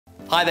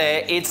Hi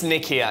there, it's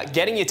Nick here,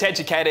 getting you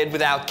educated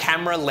with our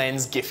camera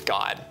lens gift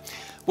guide.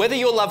 Whether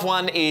your loved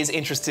one is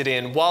interested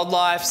in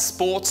wildlife,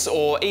 sports,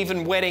 or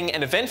even wedding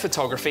and event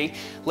photography,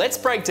 let's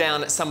break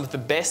down some of the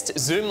best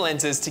zoom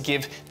lenses to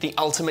give the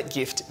ultimate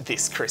gift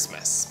this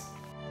Christmas.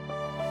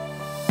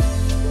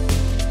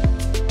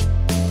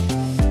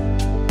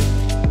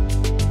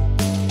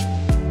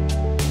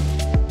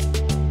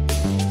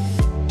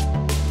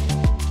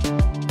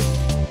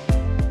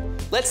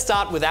 Let's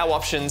start with our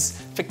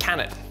options for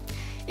Canon.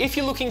 If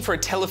you're looking for a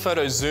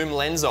telephoto zoom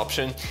lens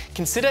option,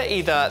 consider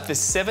either the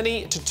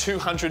 70 to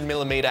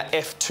 200mm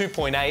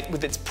f2.8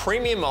 with its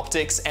premium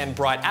optics and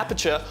bright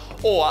aperture,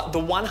 or the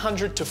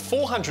 100 to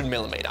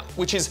 400mm,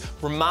 which is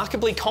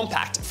remarkably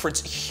compact for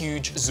its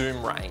huge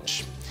zoom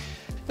range.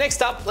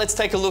 Next up, let's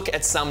take a look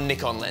at some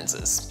Nikon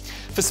lenses.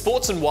 For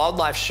sports and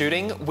wildlife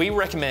shooting, we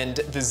recommend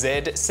the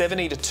Z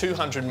 70 to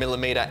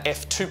 200mm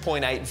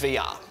f2.8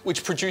 VR,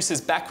 which produces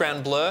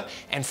background blur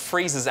and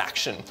freezes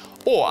action,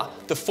 or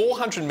the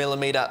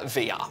 400mm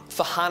VR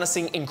for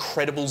harnessing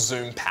incredible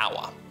zoom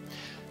power.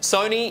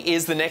 Sony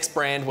is the next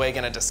brand we're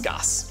going to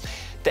discuss.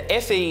 The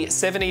FE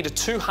 70 to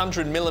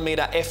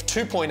 200mm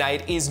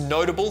f2.8 is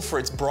notable for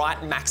its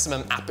bright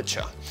maximum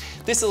aperture.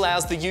 This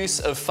allows the use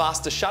of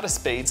faster shutter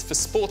speeds for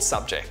sports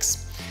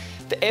subjects.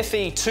 The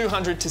FE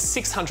 200 to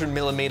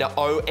 600mm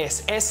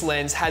OSS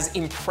lens has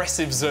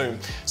impressive zoom,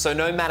 so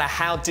no matter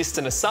how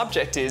distant a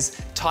subject is,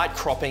 tight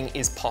cropping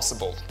is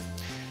possible.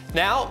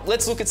 Now,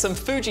 let's look at some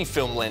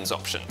Fujifilm lens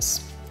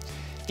options.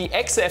 The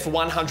XF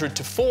 100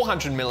 to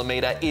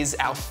 400mm is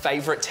our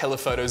favourite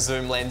telephoto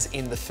zoom lens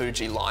in the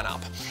Fuji lineup.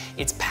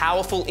 Its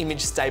powerful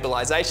image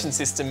stabilisation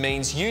system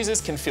means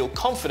users can feel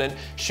confident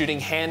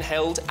shooting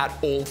handheld at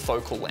all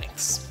focal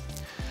lengths.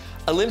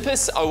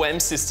 Olympus OM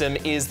system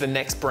is the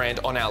next brand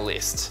on our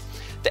list.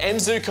 The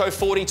Mzuko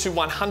 40 to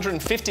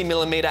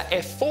 150mm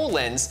f4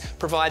 lens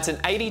provides an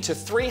 80 to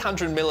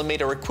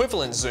 300mm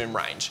equivalent zoom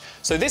range,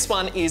 so this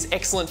one is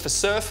excellent for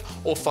surf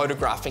or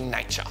photographing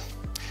nature.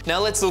 Now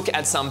let's look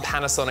at some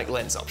Panasonic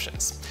lens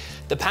options.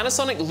 The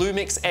Panasonic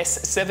Lumix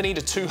S70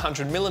 to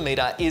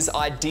 200mm is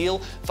ideal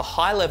for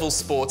high-level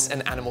sports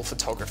and animal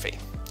photography.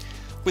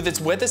 With its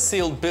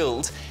weather-sealed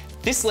build,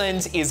 this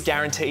lens is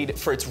guaranteed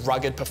for its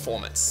rugged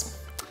performance.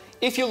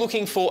 If you're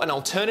looking for an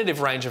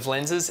alternative range of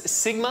lenses,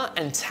 Sigma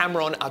and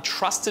Tamron are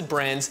trusted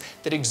brands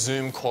that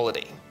exude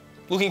quality.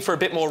 Looking for a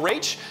bit more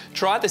reach?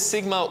 Try the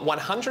Sigma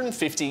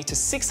 150 to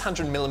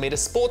 600mm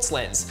sports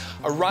lens,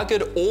 a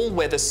rugged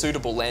all-weather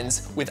suitable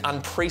lens with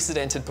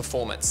unprecedented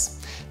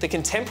performance. The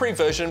contemporary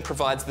version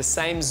provides the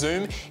same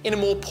zoom in a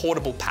more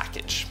portable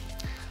package.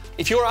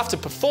 If you're after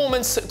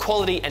performance,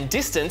 quality and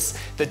distance,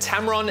 the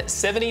Tamron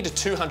 70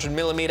 to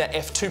 200mm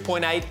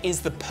f2.8 is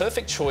the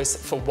perfect choice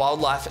for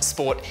wildlife,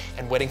 sport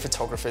and wedding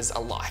photographers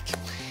alike.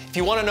 If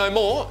you want to know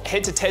more,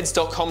 head to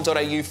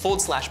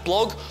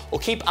teds.com.au/blog or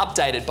keep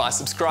updated by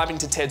subscribing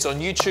to TEDS on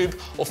YouTube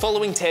or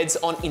following TEDS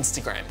on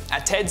Instagram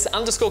at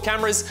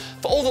TEDS_cameras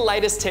for all the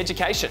latest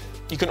education.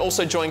 You can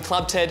also join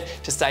Club TED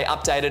to stay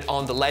updated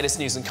on the latest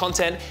news and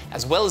content,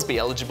 as well as be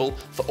eligible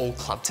for all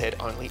Club TED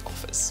only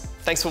offers.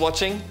 Thanks for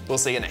watching. We'll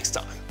see you next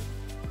time.